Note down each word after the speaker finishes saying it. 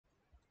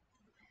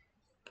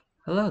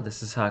Hello,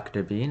 this is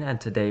Haku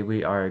and today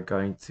we are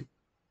going to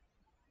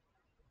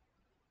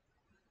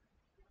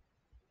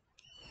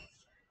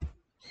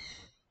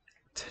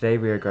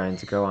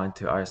go on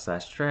to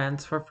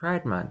r/trans for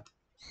Pride Month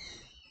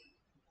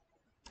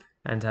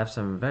and have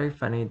some very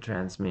funny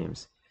trans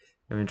memes.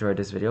 If you enjoyed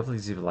this video,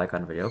 please leave a like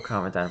on the video,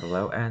 comment down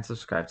below, and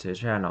subscribe to the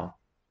channel.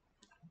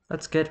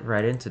 Let's get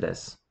right into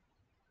this.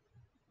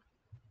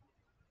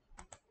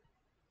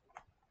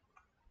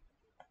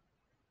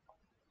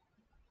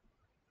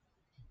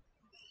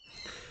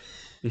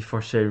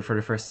 Before shaving for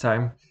the first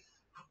time,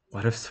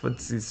 what if someone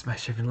sees my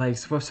shaven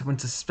legs? What if someone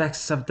suspects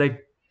something?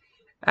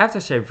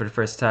 After shaving for the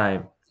first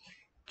time,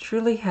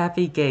 truly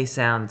happy gay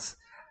sounds.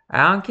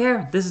 I don't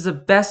care, this is the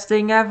best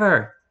thing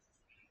ever!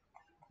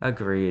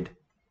 Agreed.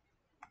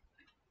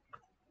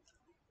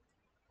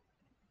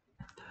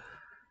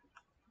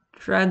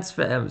 Trans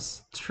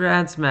femmes,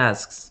 trans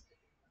masks.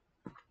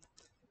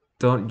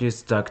 Don't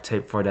use duct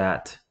tape for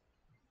that.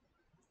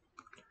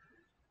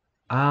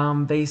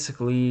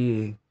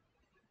 Basically,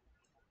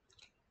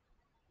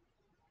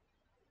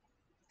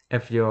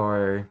 if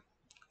you're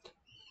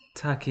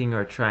tucking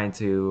or trying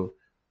to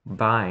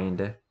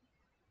bind,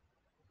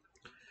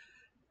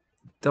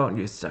 don't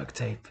use duct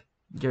tape.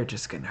 You're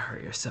just gonna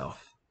hurt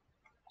yourself.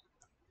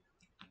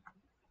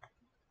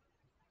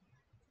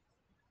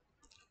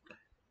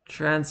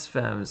 Trans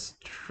femmes,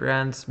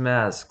 trans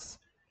masks,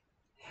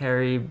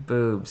 hairy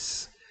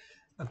boobs.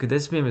 Okay,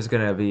 this meme is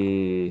gonna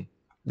be,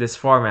 this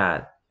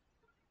format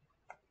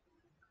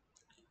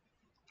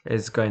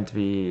is going to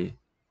be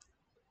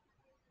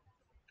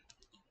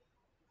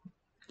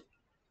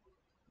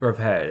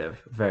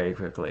repetitive very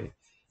quickly.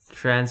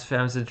 Trans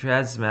femmes and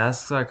trans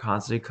masks are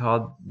constantly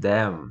called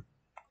them.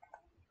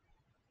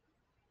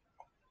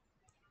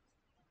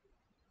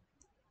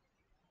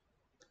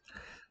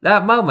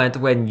 That moment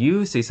when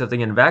you see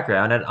something in the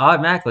background and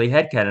automatically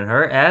headcanon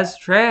her as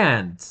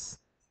trans.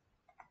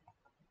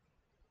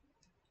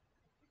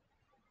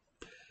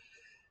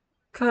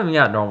 Coming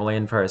out normally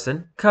in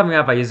person. Coming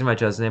out by using my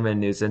chosen name in a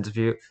news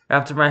interview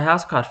after my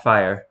house caught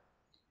fire.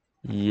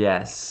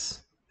 Yes.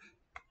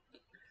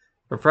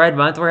 For Pride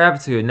Month, we're happy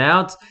to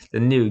announce the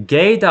new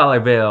gay dollar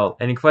bill.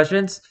 Any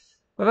questions?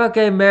 What about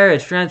gay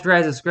marriage, trans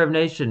rights,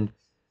 discrimination?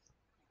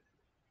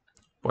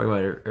 Boy, what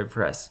to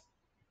impress.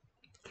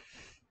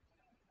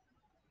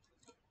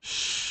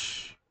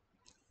 Shh.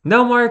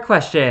 No more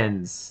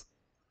questions.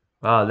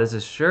 Wow, this will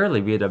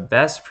surely be the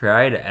best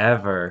Pride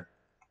ever.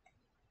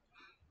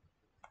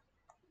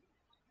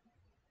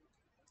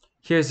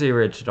 Here's the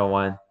original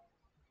one.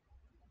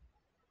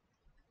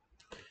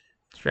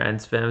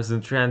 Trans femmes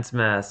and trans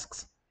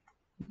masks.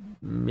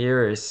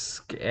 Mirror is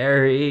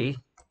scary.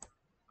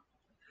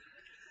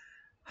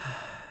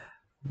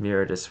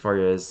 Mirror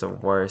dysphoria is the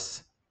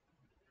worst.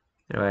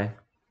 Anyway.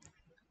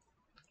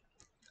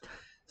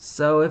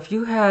 So if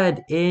you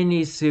had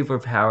any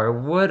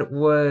superpower, what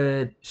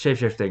would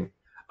shapeshifting?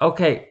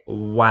 Okay,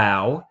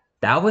 wow.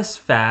 That was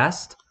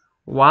fast.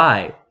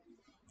 Why?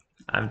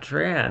 I'm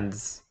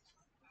trans.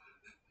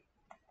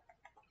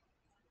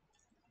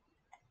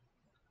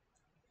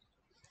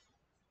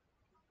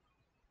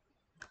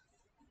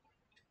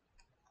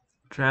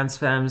 Trans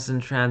femmes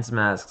and trans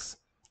masks.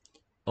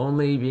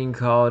 Only being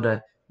called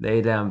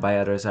they them by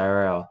others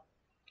IRL.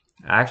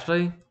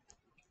 Actually,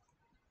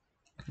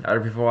 other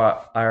people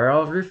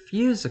IRL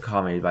refuse to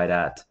call me by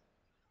that.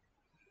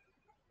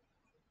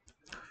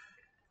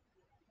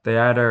 They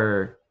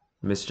either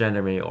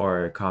misgender me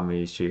or call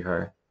me she,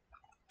 her.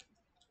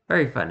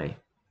 Very funny.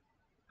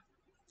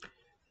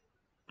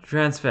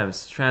 Trans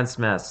femmes, trans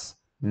masks,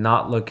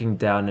 not looking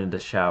down in the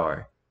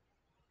shower.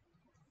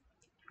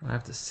 I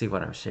have to see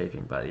what I'm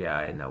shaving, but yeah,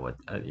 I know what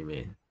you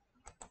mean.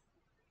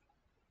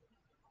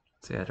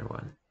 What's the other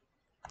one?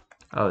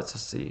 Oh, it's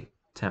just the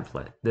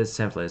template. This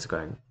template is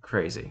going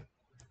crazy.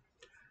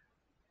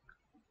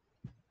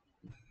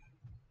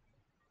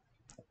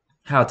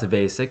 How to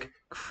basic,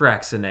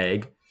 cracks an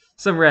egg,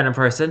 some random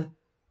person.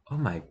 Oh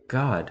my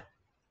god.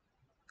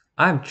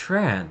 I'm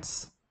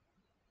trans.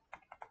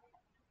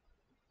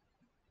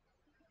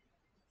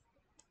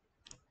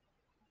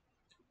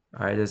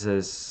 Alright, this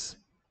is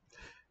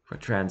for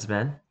trans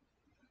men.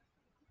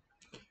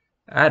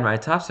 I had my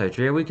top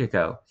surgery a week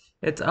ago.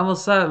 It's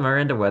almost summer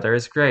and the weather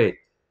is great.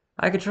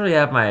 I could truly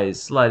have my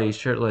slutty,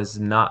 shirtless,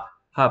 not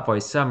hot boy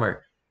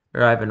summer,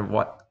 or I've been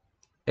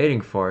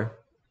waiting for.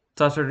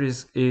 Top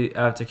surgery's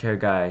aftercare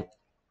guide.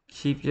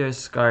 Keep your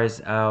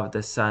scars out of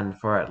the sun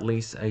for at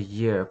least a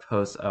year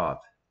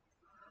post-op.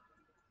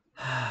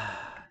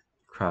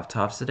 Crop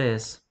tops it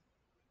is.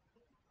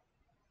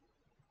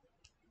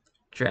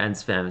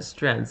 Trans femmes,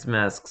 trans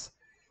masks,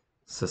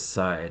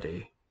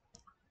 society.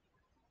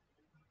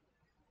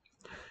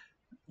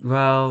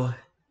 Well,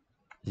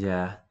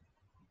 yeah.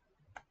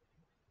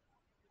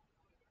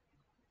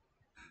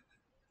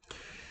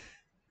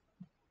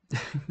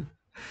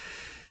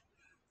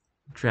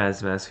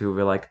 Trans masks who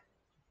were like,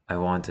 I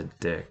want a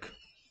dick.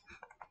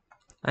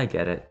 I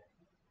get it.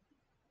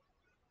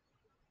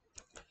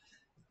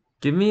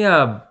 Give me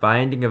a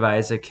Binding of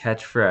Isaac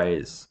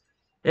catchphrase.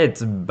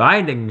 It's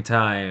binding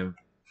time.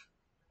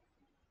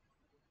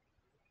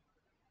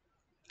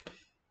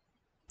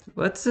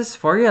 What's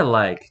dysphoria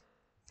like?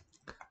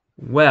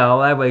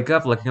 Well, I wake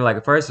up looking like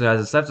a person who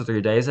hasn't slept for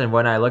 3 days, and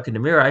when I look in the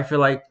mirror, I feel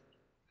like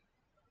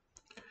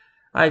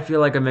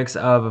a mix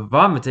of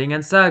vomiting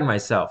and stabbing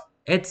myself.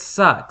 It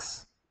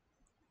sucks.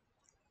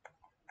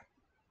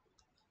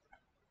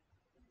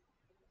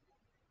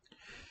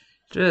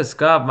 Just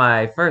got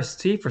my first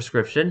tea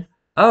prescription.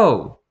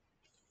 Oh,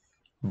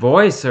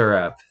 boy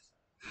syrup.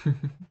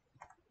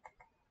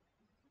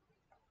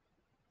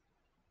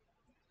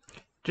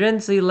 Gen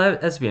Z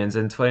lesbians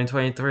in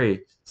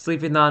 2023.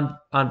 Sleeping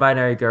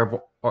non-binary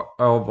girl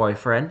or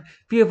boyfriend.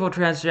 Beautiful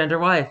transgender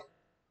wife.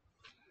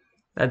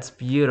 That's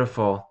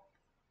beautiful.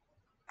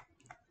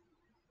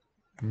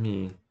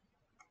 Me.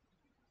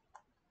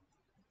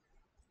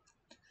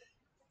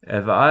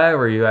 If I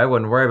were you, I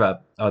wouldn't worry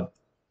about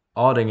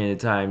alding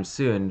anytime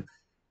soon.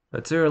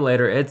 But sooner or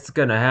later, it's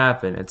gonna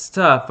happen. It's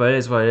tough, but it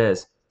is what it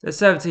is. The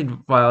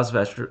 17 files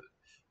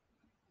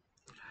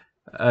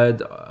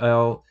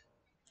I'll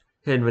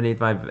hidden beneath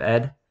my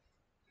bed.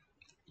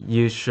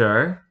 You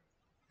sure?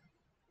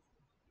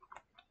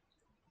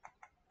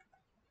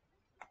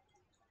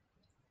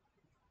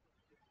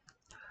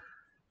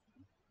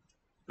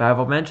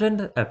 Bible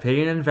mentioned,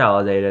 opinion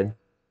invalidated.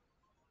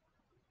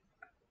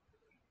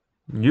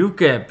 You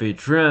can't be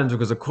trans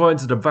because according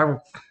to the Bible...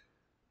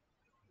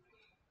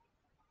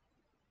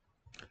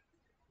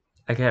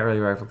 I can't really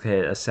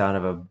replicate a sound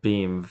of a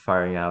beam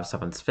firing out of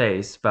someone's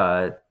face,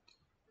 but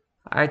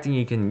I think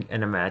you can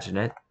imagine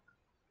it.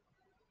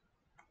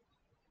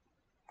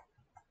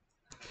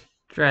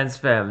 Trans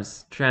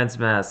femmes, trans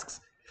masks,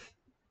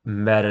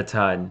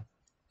 metaton.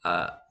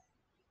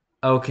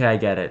 Okay, I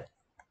get it.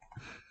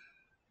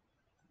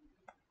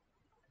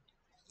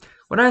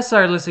 When I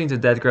started listening to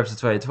Dead Grips in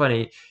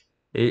 2020,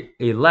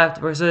 he left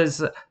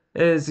versus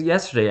is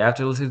yesterday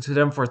after listening to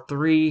them for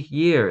 3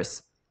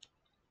 years.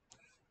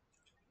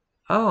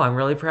 Oh, I'm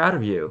really proud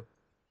of you.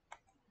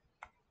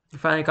 You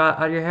finally got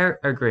out your hair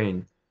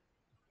green.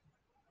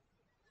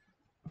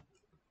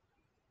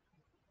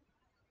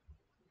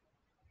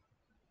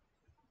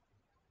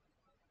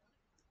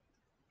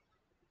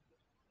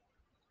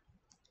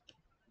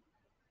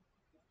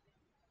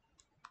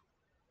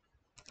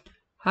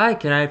 Hi,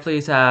 can I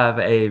please have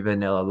a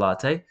vanilla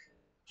latte?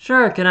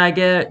 Sure, can I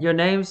get your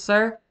name,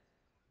 sir?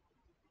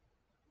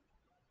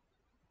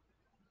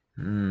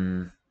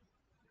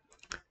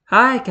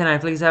 Hi, can I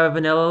please have a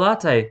vanilla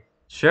latte?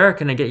 Sure,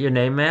 can I get your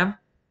name, ma'am?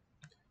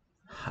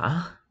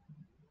 Huh?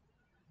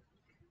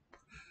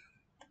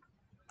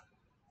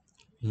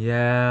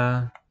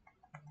 Yeah.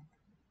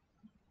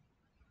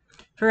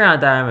 Figuring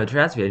out that I'm a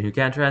transvient who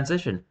can't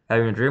transition.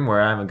 Having a dream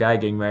where I'm a guy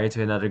getting married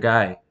to another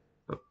guy.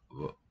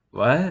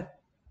 What?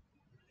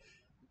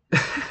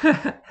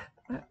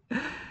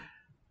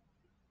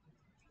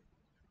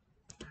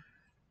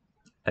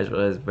 As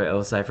well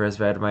as I first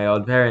met my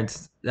own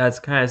parents. That's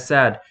kind of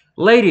sad.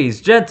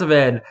 Ladies,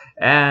 gentlemen,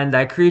 and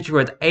that creature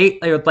with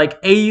like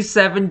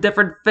 87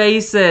 different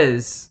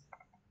faces.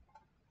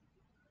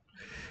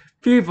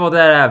 People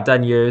that have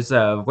done years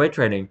of weight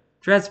training.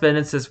 Trans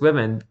cis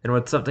women and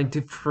with something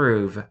to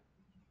prove.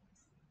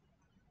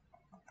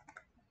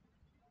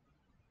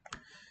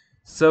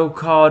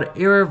 So-called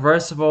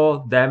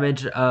irreversible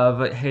damage of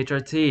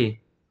HRT.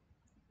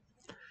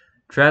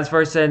 Trans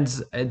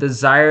person's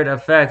desired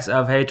effects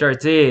of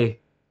HRT.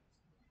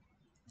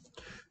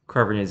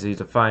 Corbin needs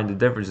to find the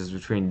differences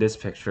between this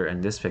picture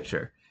and this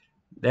picture.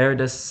 They're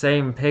the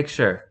same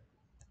picture.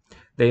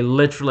 They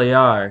literally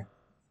are.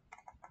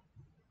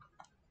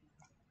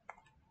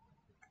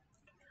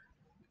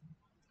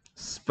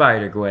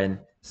 Spider-Gwen.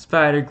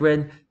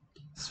 Spider-Gwen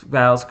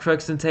vows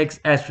crooks and takes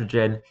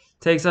estrogen.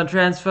 Takes on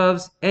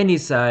transphobes any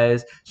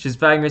size. She's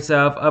buying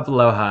herself a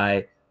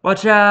blowhigh.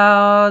 Watch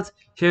out!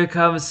 Here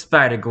comes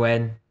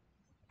Spider-Gwen.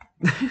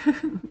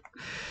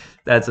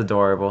 That's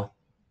adorable.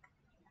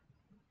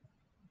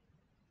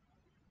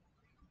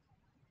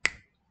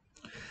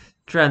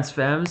 Trans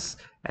femmes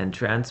and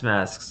trans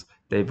masks.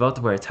 They both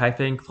wear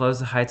tight-fitting clothes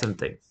to hide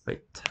something.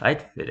 Wait,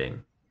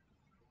 tight-fitting?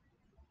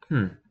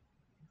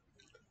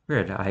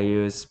 Weird, I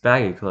use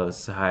baggy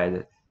clothes to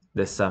hide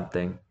this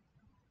something.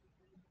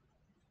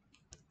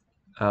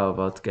 Oh,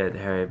 both get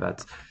hairy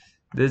butts.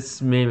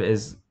 This meme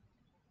is...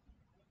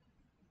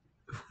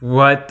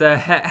 What the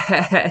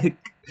heck?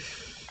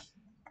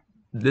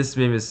 This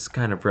meme is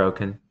kind of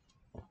broken.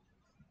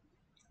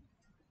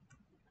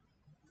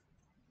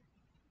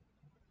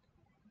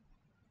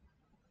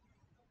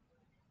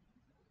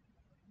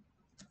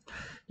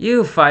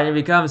 You finally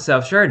become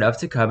self-sure enough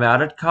to come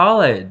out at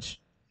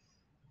college.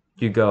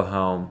 You go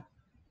home.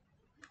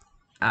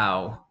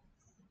 Ow.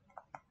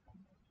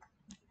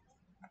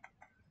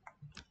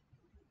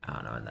 I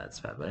don't know when that's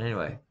bad, but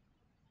anyway.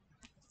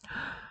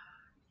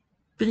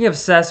 Being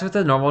obsessed with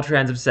the normal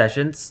trans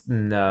obsessions?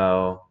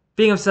 No.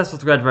 Being obsessed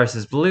with red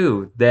versus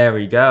blue? There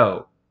we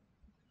go.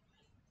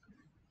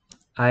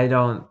 I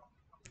don't...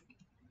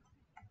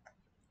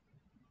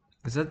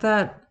 Isn't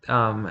that,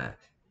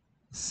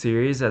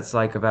 series that's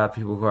like about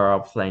people who are all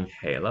playing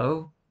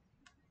Halo?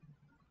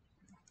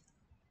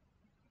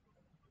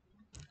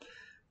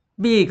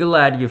 Be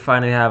glad you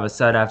finally have a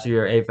son after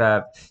your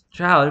AFAB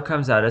child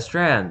comes out as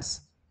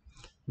trans.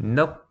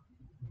 Nope.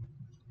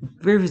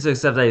 Refuse to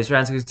accept that you're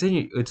trans and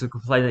continue to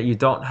complain that you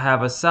don't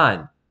have a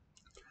son.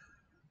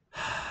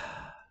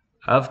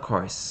 Of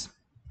course.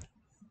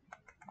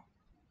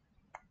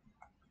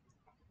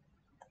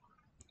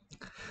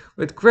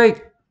 With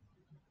great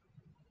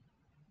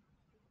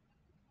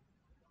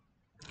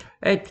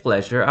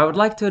pleasure, I would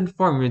like to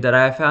inform you that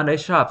I have found a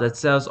shop that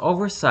sells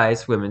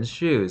oversized women's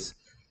shoes.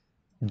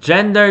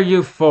 Gender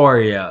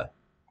euphoria.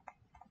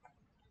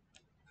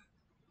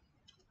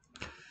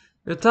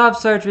 Your top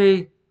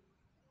surgery,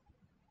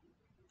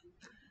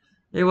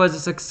 it was a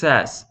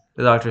success,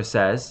 the doctor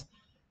says.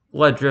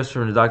 Blood drips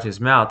from the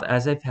doctor's mouth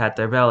as they pat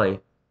their belly.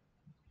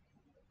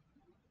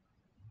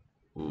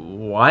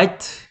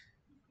 What?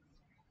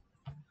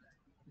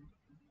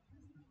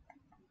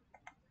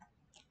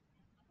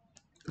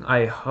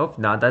 I hope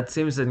not. That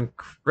seems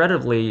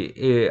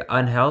incredibly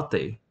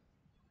unhealthy.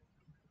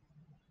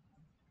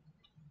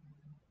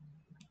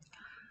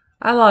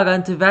 I log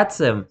on to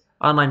VATSIM,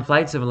 online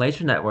flight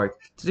simulation network,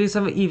 to do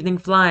some evening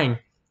flying.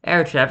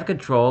 Air traffic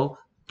control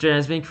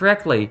generates me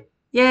correctly.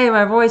 Yay,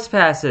 my voice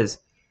passes.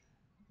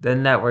 The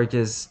network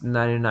is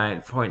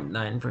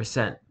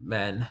 99.9%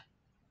 men.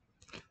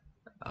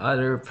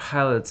 Other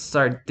pilots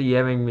start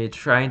DMing me,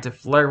 trying to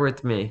flirt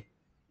with me.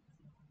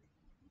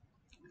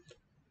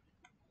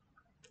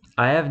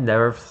 I have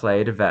never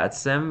played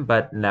VATSIM,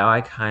 but now I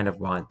kind of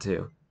want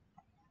to.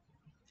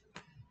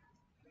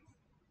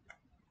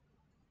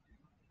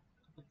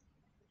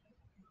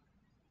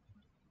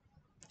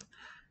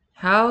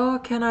 How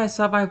can I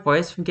stop my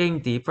voice from getting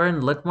deeper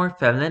and look more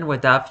feminine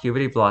without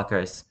puberty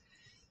blockers?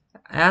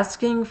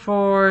 Asking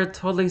for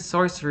totally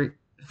cis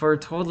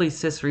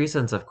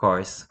reasons, of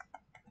course.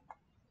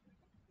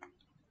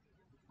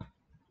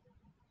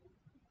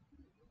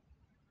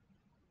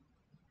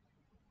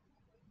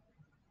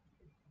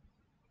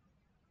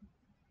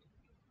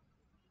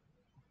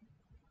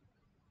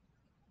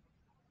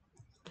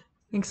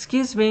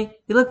 Excuse me,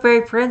 you look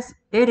very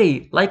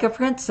pretty, like a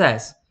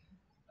princess.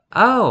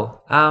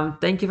 Oh,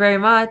 thank you very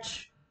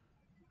much.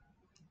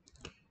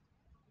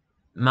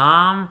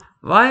 Mom,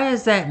 why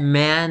is that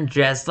man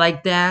dressed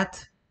like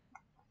that?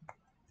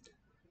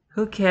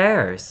 Who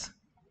cares?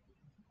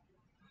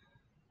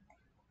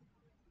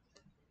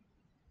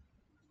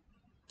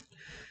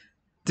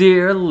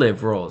 Dear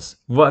liberals,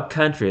 what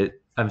country...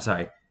 I'm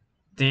sorry.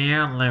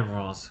 Dear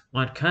liberals,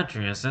 what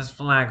country is this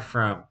flag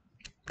from?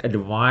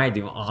 And why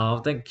do all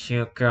of the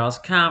cute girls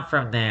come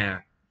from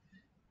there?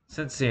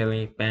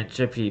 Sincerely, Ben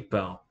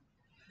Shapiro.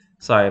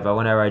 Sorry, but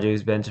whenever I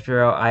do Ben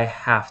Shapiro, I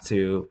have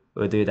to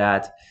do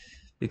that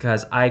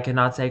because I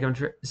cannot take him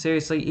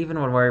seriously even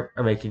when we're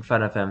making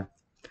fun of him.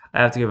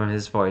 I have to give him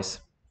his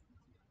voice.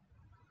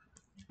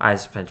 I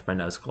just pinch my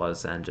nose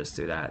closed and just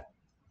do that.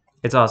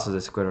 It's also the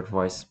Squidward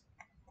voice.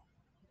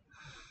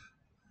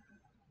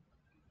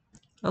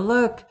 Oh,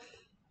 look!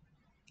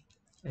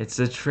 It's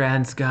the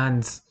trans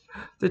guns.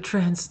 The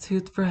trans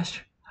toothbrush.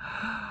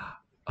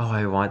 Oh,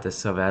 I want this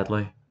so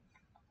badly.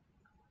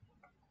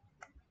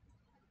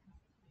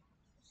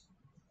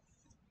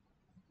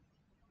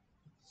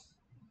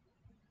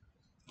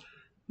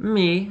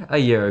 Me, a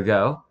year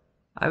ago.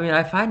 I mean,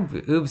 I find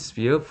boobs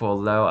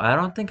beautiful, though. I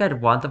don't think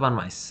I'd want them on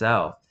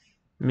myself.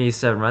 Me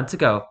 7 months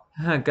ago.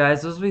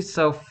 Guys, this will be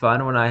so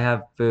fun when I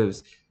have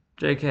boobs.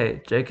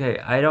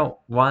 JK, I don't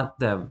want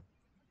them.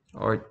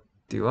 Or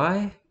do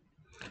I?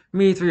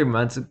 Me 3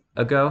 months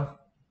ago.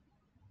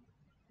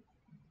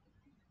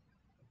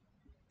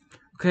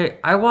 Okay,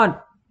 I want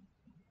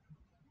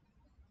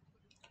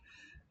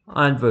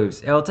on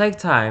boobs. It'll take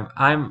time.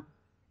 I'm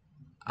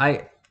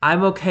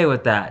okay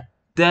with that.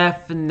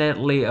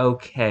 Definitely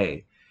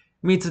okay.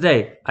 Me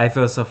today. I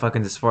feel so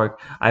fucking dysphoric.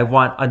 I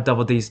want on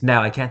double D's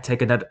now. I can't take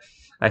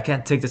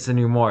this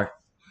anymore.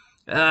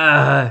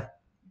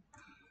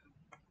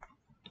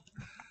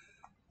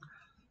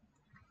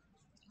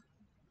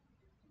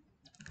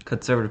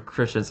 Conservative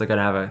Christians are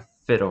gonna have a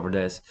fit over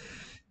this.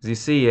 As you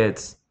see,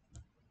 it's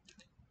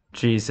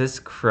Jesus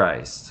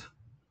Christ.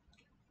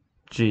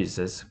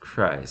 Jesus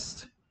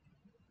Christ.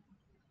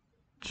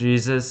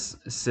 Jesus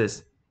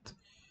assist.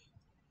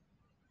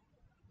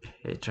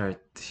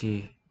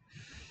 HRT.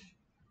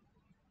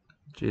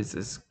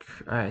 Jesus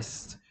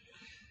Christ.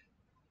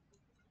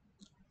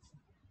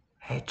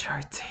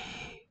 HRT.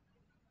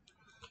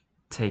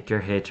 Take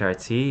your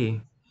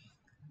HRT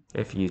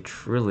if you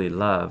truly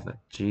love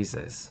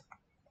Jesus.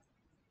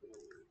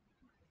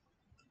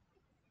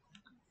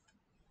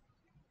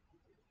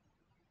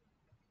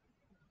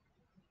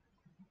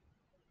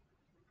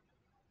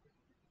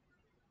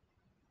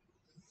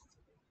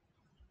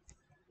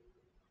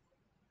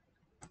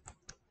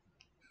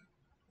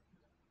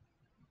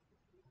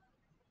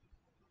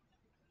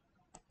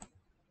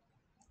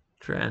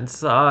 Trans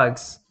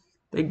socks.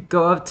 They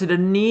go up to the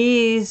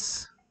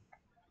knees.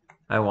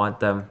 I want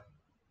them.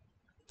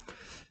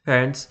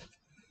 Parents,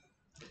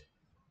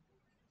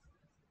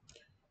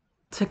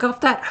 Take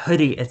off that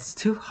hoodie. It's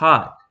too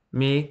hot.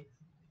 Me?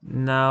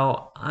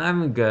 No,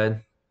 I'm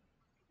good.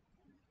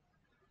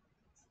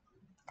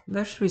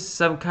 There should be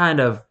some kind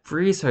of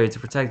breeze hoodie to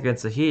protect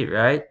against the heat,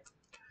 right?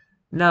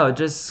 No,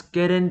 just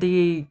get in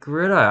the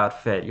Gerudo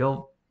outfit.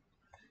 You'll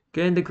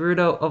get in the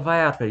Gerudo Ovi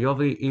outfit. You'll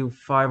be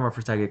far more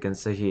protected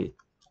against the heat.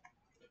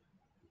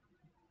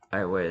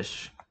 I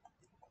wish.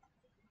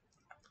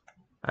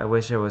 I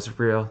wish it was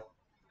real.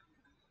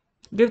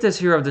 Give this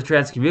hero of the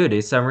trans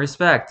community some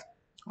respect.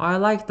 Oh, I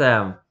like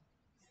them.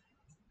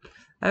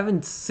 I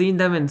haven't seen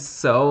them in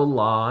so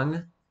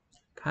long.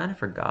 Kind of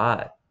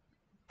forgot.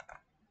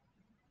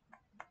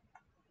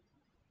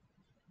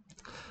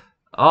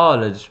 Oh,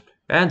 the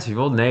trans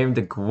people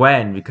named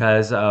Gwen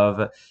because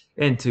of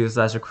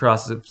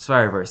Into/Across the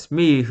Spider-Verse.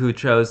 Me, who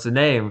chose the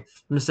name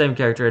from the same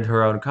character in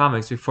her own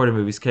comics before the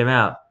movies came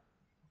out.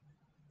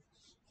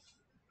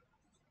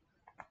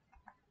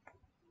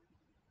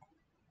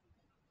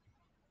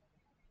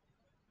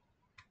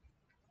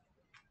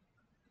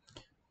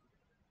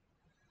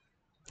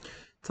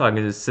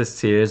 Talking to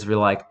cis tears, we're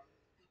like,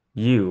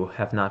 you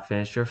have not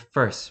finished your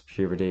first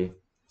puberty.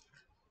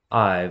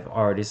 I've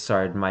already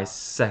started my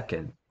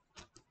second.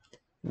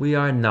 We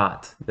are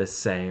not the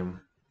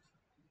same.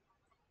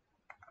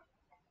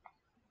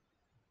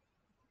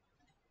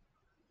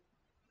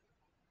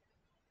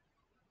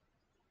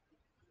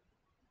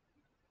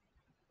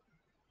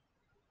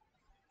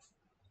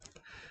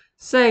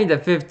 Saying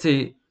that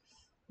 50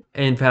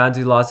 pounds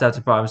you lost after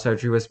bottom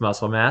surgery was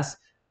muscle mass.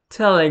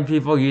 Telling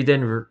people you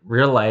didn't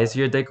realize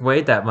your dick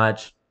weighed that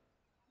much.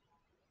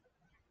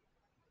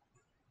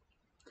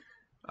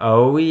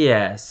 Oh,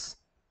 yes.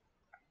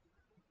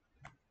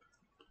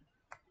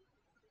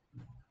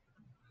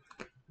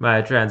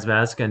 My trans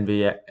mass can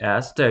be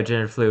as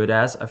gender fluid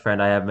as a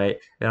friend I have made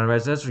in a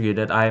residential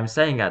unit I am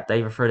staying at.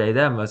 They refer to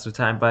them most of the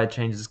time, but it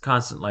changes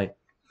constantly.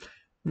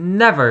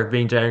 Never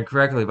being gendered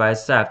correctly by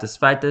staff,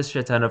 despite this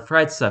shit ton of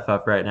pride stuff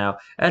up right now,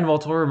 and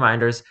multiple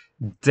reminders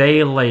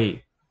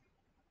daily.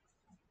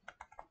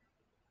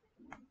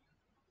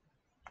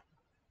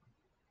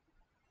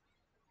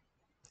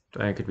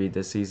 I could read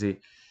this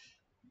easy.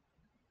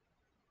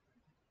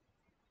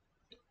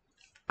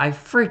 I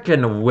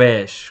freaking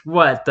wish.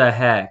 What the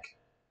heck?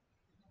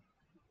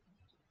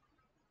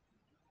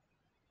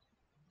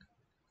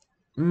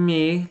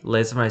 Me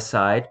lays on my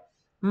side.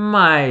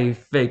 My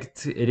fake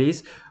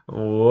titties.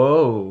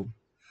 Whoa.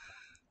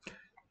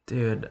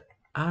 Dude,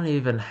 I don't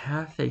even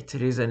have fake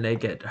titties and they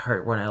get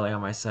hurt when I lay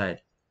on my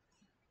side.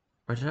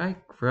 Or did I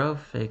grow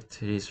fake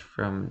titties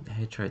from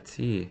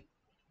HRT?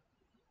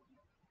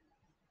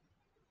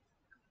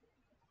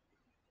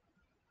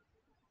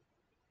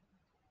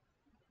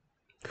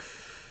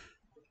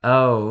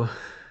 Oh.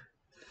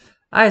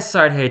 I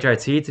started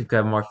HRT to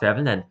become more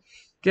feminine.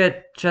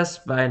 Get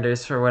chest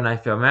binders for when I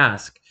feel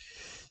mask.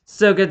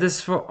 Still get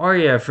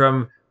dysphoria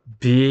from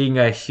being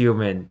a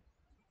human.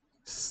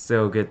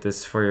 Still get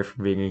dysphoria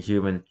from being a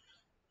human.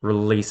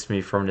 Release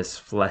me from this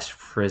flesh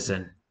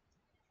prison.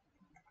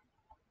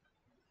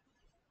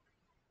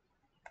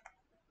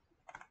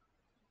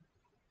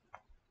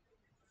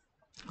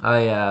 Oh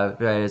yeah,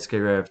 right, let's get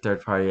rid of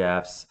third-party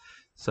apps.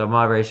 So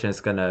moderation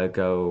is gonna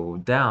go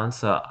down,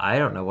 so I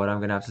don't know what I'm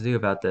gonna have to do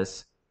about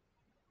this.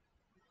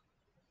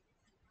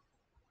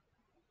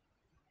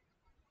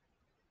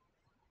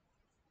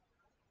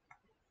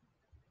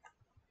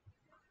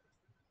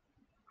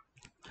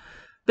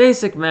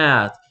 Basic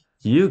math.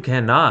 You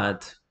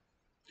cannot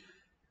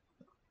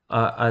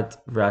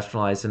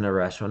rationalize an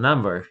irrational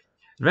number.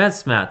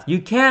 Advanced math.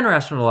 You can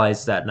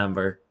rationalize that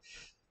number.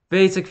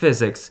 Basic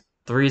physics.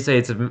 3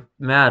 states of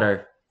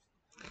matter.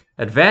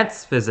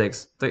 Advanced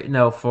physics.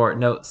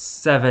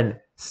 7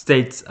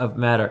 states of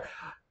matter.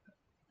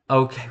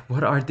 Okay,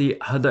 what are the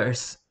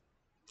others?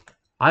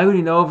 I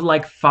only know of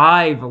like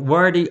 5.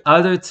 Where are the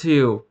other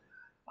 2?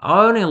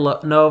 I only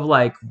know of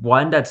like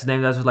one that's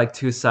named after like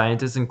 2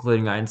 scientists,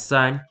 including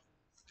Einstein.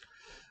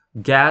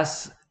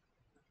 Gas,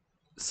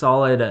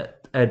 solid,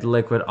 and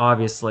liquid,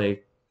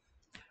 obviously.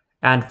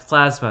 And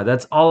plasma.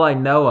 That's all I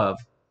know of.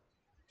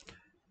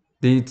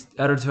 The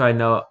other 2 I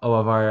know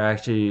of are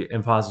actually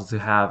impossible to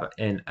have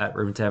at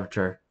room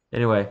temperature.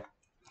 Anyway,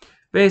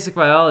 basic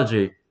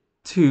biology.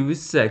 2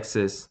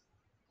 sexes.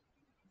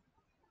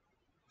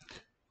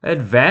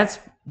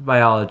 Advanced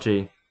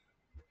biology.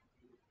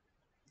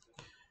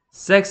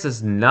 Sex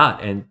is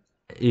not an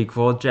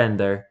equal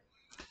gender.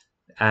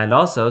 And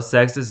also,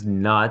 sex is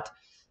not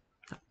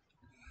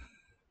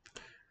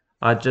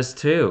just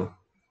 2.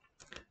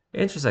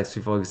 Intersex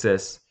people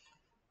exist.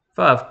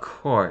 But of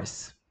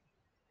course,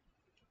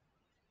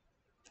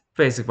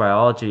 basic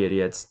biology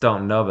idiots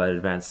don't know about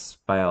advanced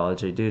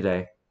biology, do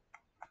they?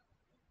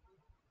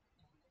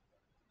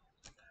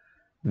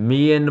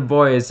 Me and the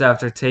boys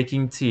after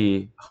taking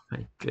tea. Oh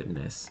my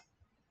goodness.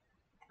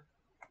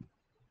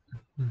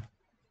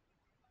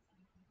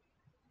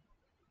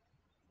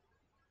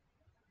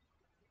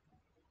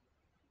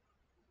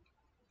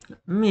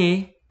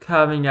 Me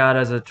coming out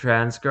as a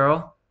trans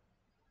girl.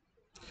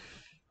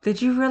 Did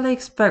you really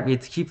expect me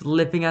to keep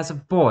living as a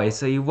boy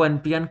so you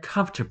wouldn't be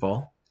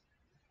uncomfortable?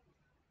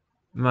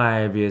 My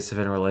abusive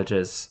and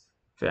religious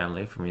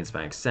family, for me it's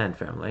my extended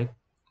family,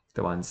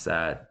 the ones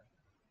that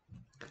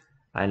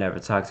I never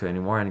talk to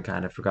anymore and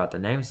kind of forgot the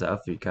names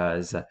of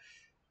because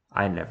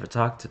I never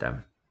talked to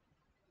them.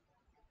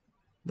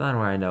 Not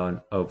where I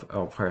know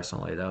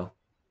personally, though.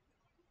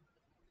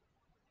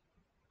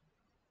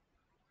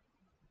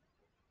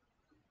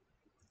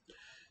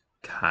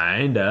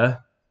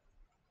 Kinda.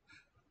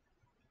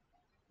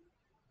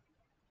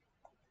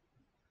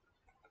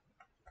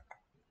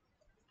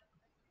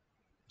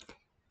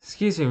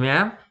 Excuse me,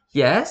 ma'am?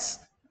 Yes?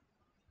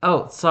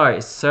 Oh,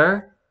 sorry,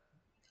 sir?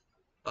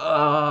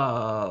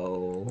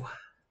 Oh.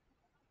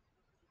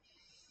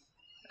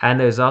 And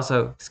there's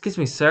also, excuse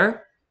me,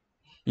 sir?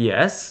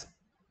 Yes?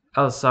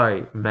 Oh,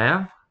 sorry,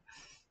 ma'am?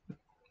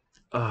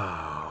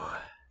 Oh.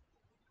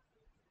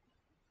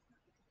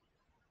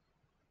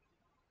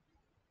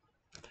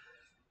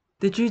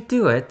 Did you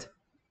do it?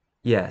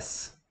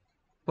 Yes.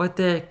 What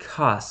did it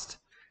cost?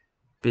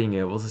 Being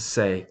able to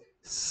say,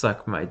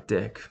 suck my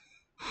dick.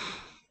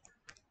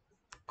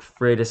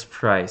 Greatest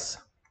price.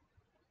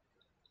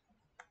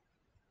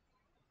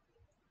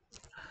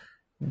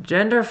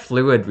 Gender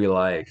fluid, we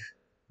like.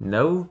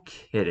 No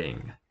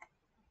kidding.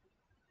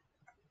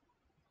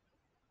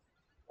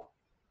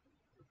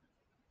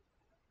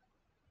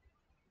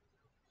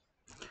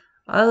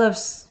 I love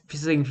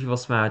seeing people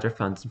smile at their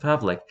phones in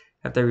public.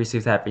 Have they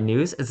received happy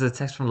news? Is it a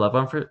text from a loved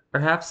one,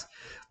 perhaps?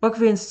 What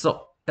could be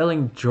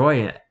instilling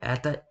joy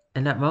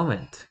in that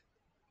moment?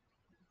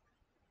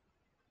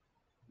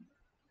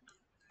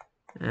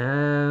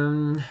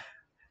 Um,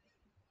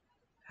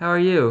 how are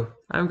you?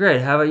 I'm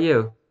great. How about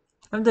you?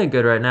 I'm doing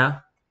good right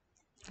now.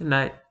 Good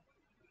night.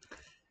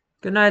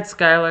 Good night,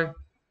 Skylar.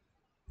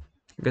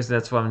 I guess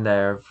that's one of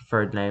their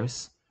preferred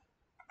names.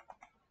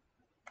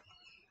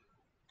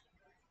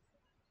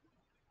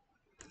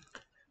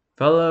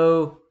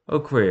 Fellow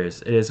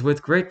O'Queers, it is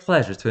with great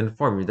pleasure to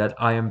inform you that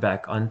I am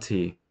back on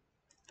T.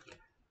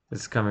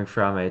 This is coming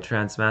from a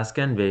transmask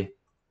envy.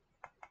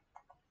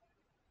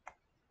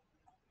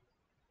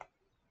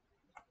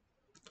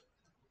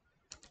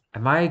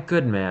 Am I a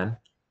good man?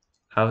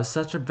 I was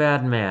such a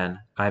bad man,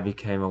 I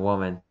became a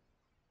woman.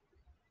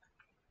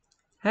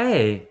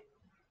 Hey,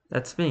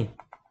 that's me.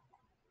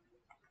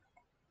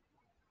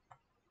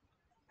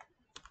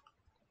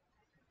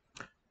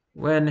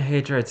 When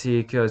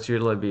HRT kills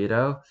your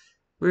libido,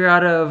 we're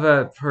out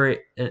of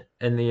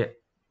in the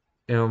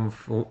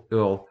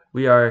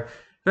we are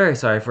very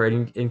sorry for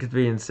any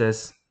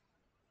inconveniences.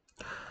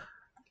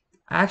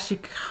 Actually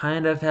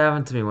kind of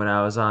happened to me when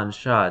I was on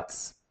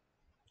shots.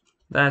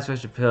 Then I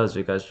switched to pills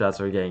because shots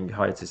were getting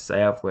hard to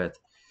stay up with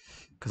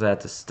because I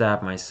had to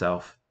stab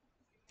myself.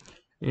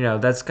 You know,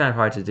 that's kind of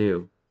hard to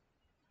do.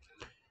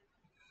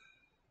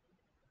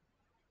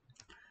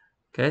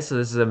 Okay, so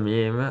this is a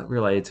meme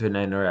related to an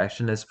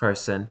interaction this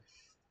person,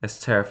 this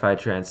terrified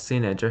trans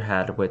teenager,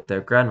 had with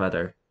their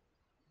grandmother.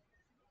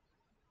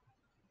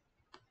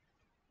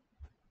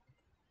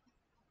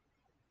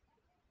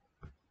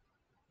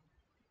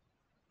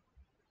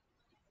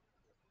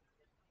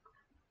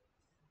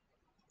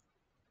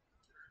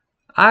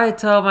 I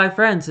tell my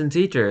friends and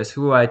teachers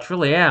who I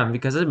truly am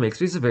because it makes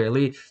me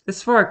severely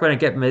dysphoric when I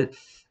get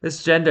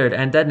misgendered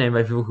and dead named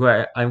by people who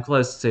I'm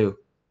close to.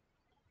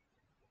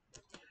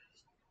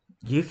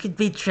 You can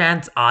be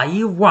trans all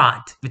you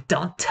want, but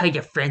don't tell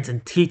your friends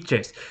and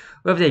teachers.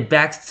 What if they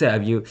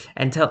backstab you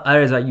and tell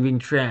others about you being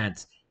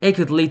trans? It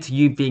could lead to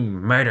you being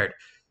murdered.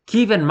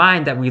 Keep in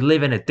mind that we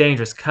live in a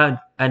dangerous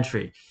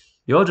country.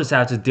 You'll just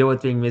have to deal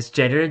with being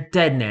misgendered and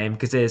dead named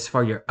because it is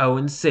for your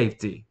own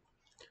safety.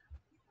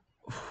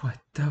 What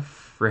the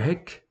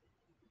frick?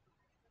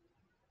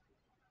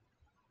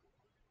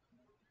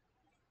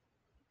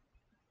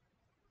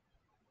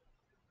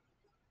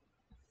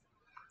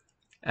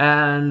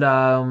 And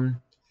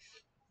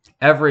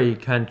every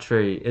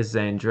country is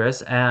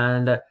dangerous,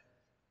 and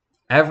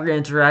every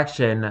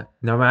interaction,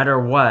 no matter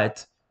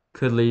what,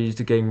 could lead you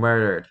to getting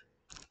murdered.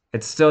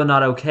 It's still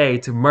not okay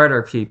to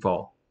murder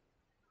people.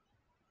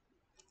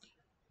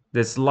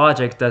 This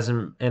logic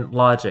doesn't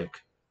logic.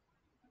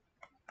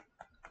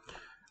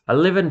 I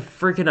live in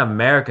freaking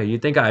America. You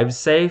think I'm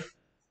safe?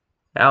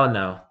 Hell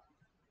no.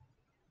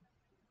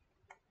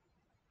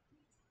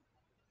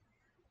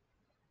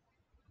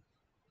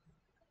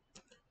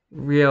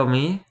 Real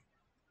me?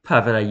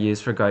 Puppet I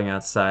use for going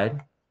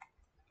outside.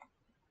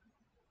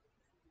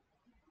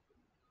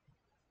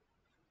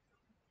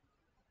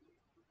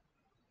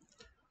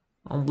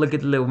 Oh, look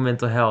at the little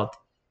mental health.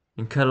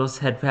 And cuddles,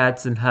 head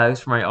pats, and hugs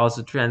for my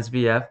also trans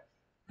BF.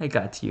 I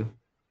got you.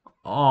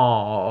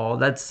 Oh,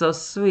 that's so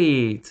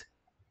sweet.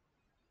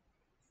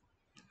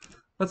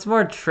 What's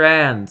more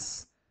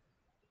trans?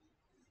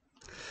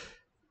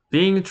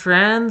 Being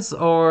trans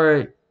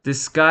or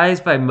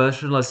disguised by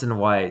motionless in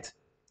white?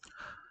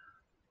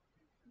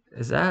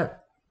 Is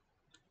that?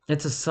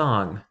 It's a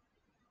song.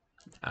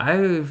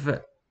 I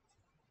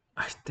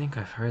think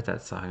I've heard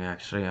that song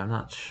actually. I'm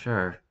not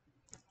sure.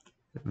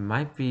 It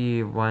might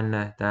be one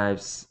that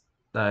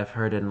I've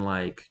heard in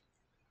like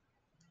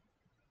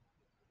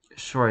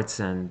shorts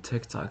and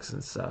TikToks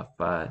and stuff,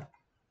 but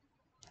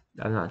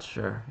I'm not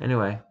sure.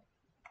 Anyway,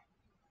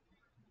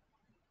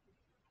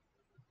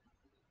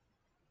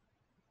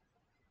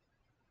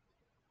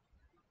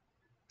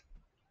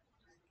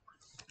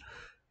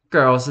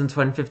 girls in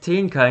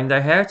 2015 cutting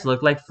their hair to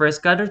look like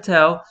Frisk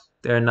Undertale.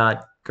 They're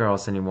not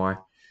girls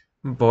anymore.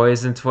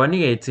 Boys in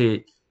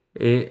 2018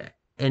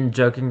 and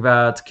joking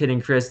about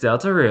kidding Chris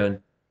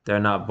Deltarune. They're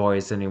not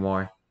boys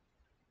anymore.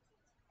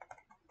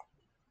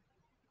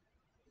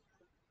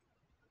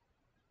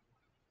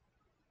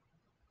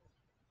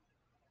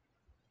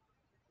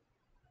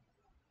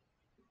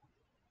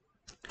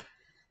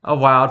 A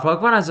wild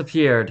Pokemon has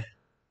appeared.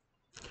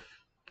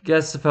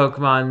 Guess the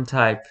Pokemon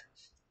type.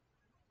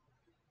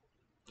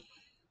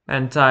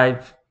 And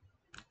type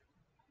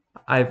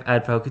I've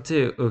at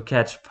Poke2.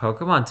 Catch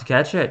Pokemon to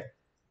catch it.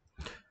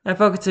 At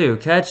Poke2,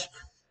 catch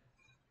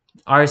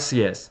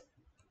Arceus.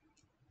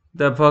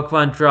 The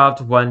Pokemon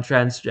dropped one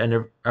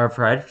transgender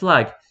pride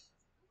flag.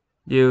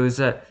 Use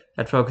at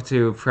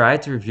Poke2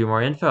 Pride to review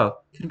more info.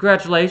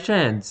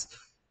 Congratulations!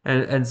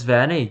 And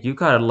Svani, you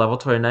got a level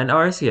 29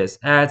 Arceus.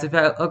 Add to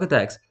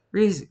Pokedex.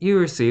 You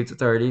received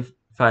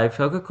 35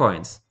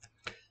 Pokecoins.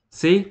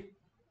 See?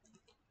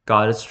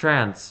 God is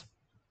trans.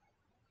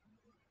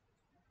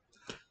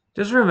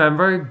 Just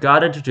remember,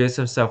 God introduced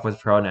himself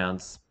with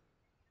pronouns.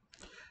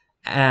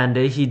 And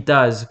he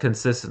does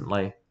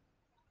consistently.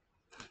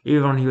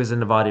 Even when he was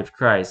in the body of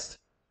Christ.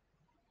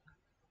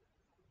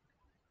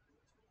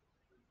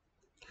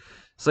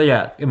 So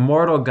yeah,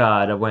 immortal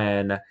God,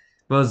 when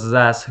Moses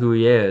asked who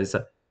he is,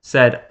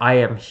 said, I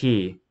am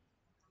he.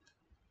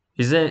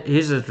 He's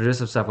introduced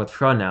himself with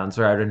pronouns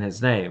rather than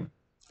his name.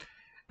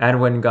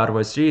 And when God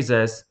was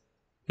Jesus,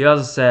 he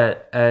also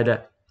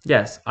said,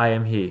 yes, I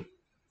am he.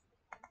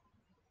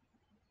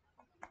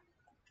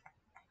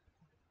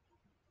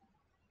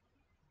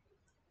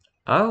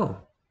 Oh.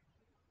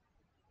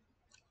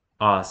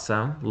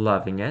 Awesome.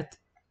 Loving it.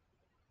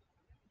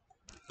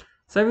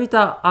 So we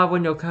thought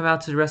when you'll come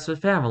out to the rest of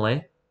the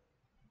family.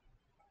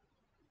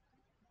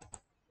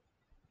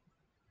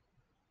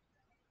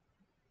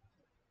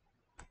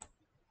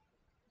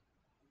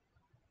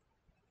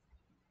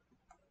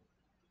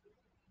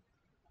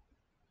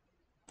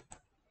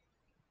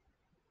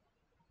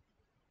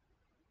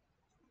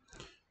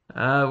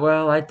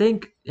 Well, I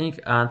think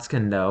aunts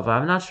can know, but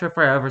I'm not sure if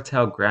I ever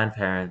tell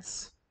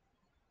grandparents.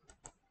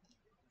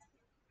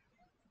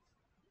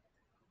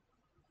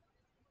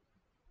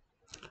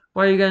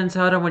 What are you gonna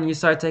tell them when you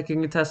start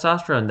taking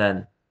testosterone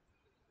then?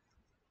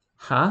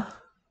 Huh?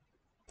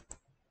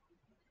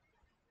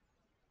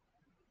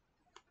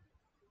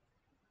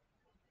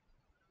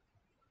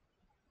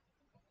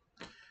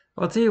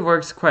 Well, tea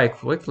works quite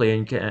quickly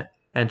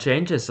and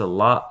changes a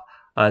lot.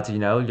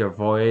 Your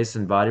voice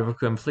and body will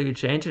completely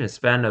change in a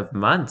span of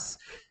months.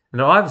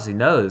 And it obviously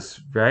knows,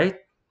 right?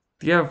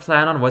 Do you ever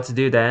plan on what to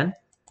do then?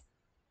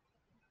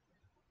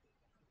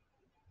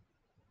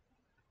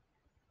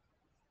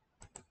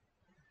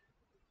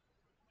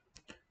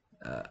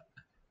 Uh,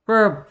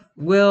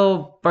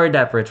 we'll burn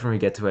that bridge when we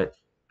get to it.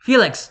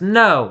 Felix,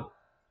 no!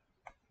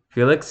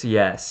 Felix,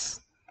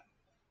 yes.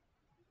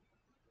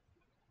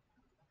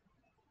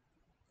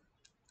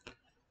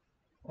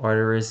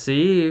 Order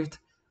received.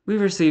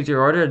 We've received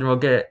your order and we'll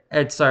get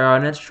Ed Star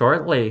on it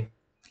shortly.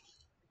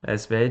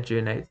 That's made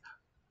June 8th.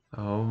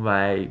 Oh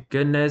my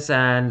goodness,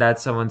 and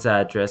that's someone's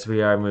address.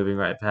 We are moving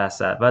right past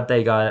that, but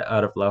they got it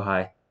out of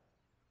Lohi.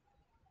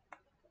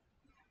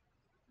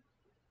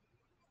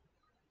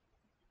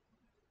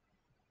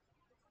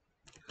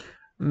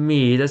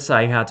 Me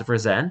deciding how to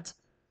present?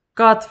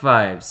 Got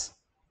vibes.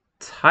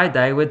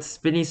 Tie-dye with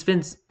spinny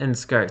spins and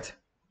skirt.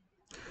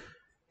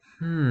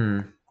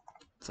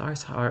 It's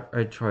always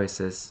hard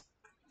choices.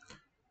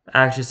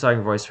 Actually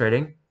starting voice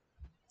trading.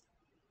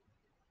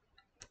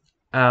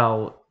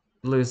 I'll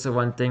lose the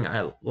one thing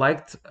I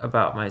liked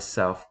about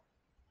myself.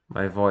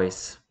 My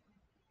voice.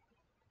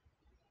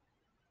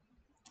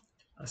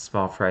 A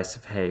small price to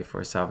pay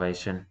for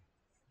salvation.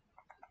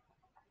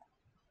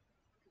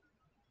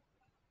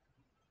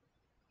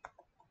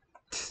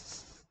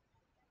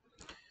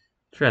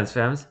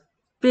 Transfems.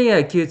 Being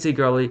a cutesy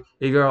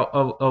girl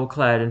all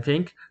clad in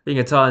pink. Being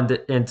a tall and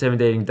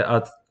intimidating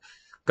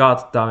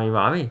goth dummy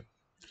mommy.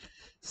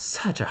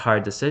 Such a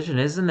hard decision,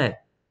 isn't it?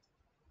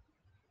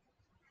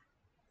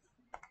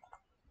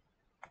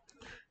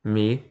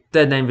 Me.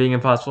 Dead name being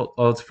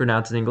impossible to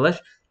pronounce in English.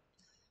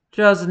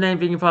 Joe's name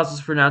being impossible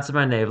to pronounce in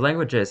my native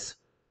languages.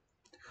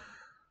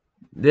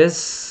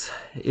 This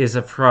is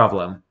a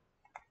problem.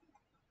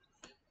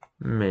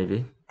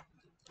 Maybe.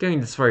 Getting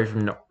dysphoria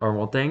from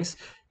normal things.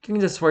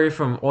 Getting dysphoria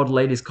from old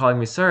ladies calling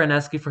me sir and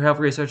asking for help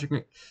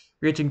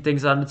reaching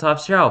things on the top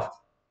shelf.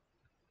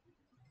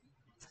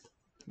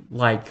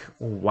 Like,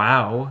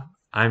 wow,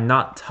 I'm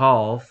not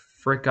tall.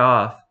 Frick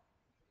off.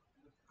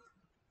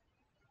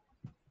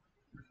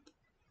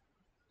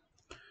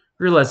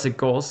 Realistic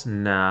goals?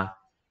 Nah.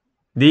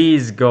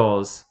 These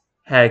goals.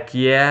 Heck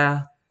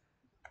yeah.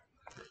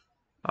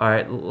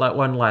 Alright,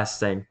 one last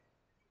thing.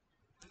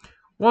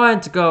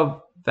 Wanted to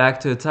go back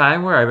to a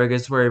time where I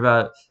used to worry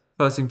about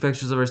posting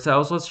pictures of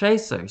ourselves with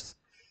chasers.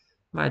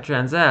 My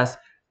trans ass.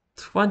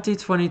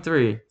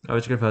 2023. I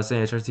wish you could post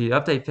an HRT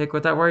update pic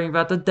without worrying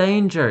about the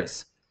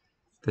dangers.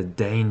 The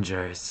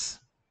dangers.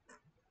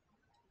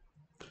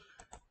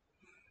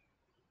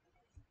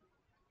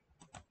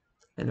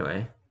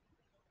 Anyway.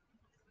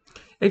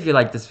 If you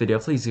like this video,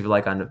 please leave a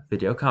like on the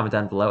video, comment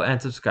down below,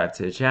 and subscribe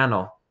to the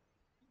channel.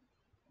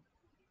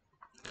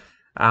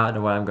 I don't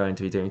know what I'm going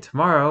to be doing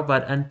tomorrow,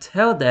 but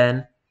until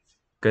then,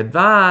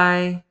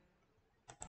 goodbye!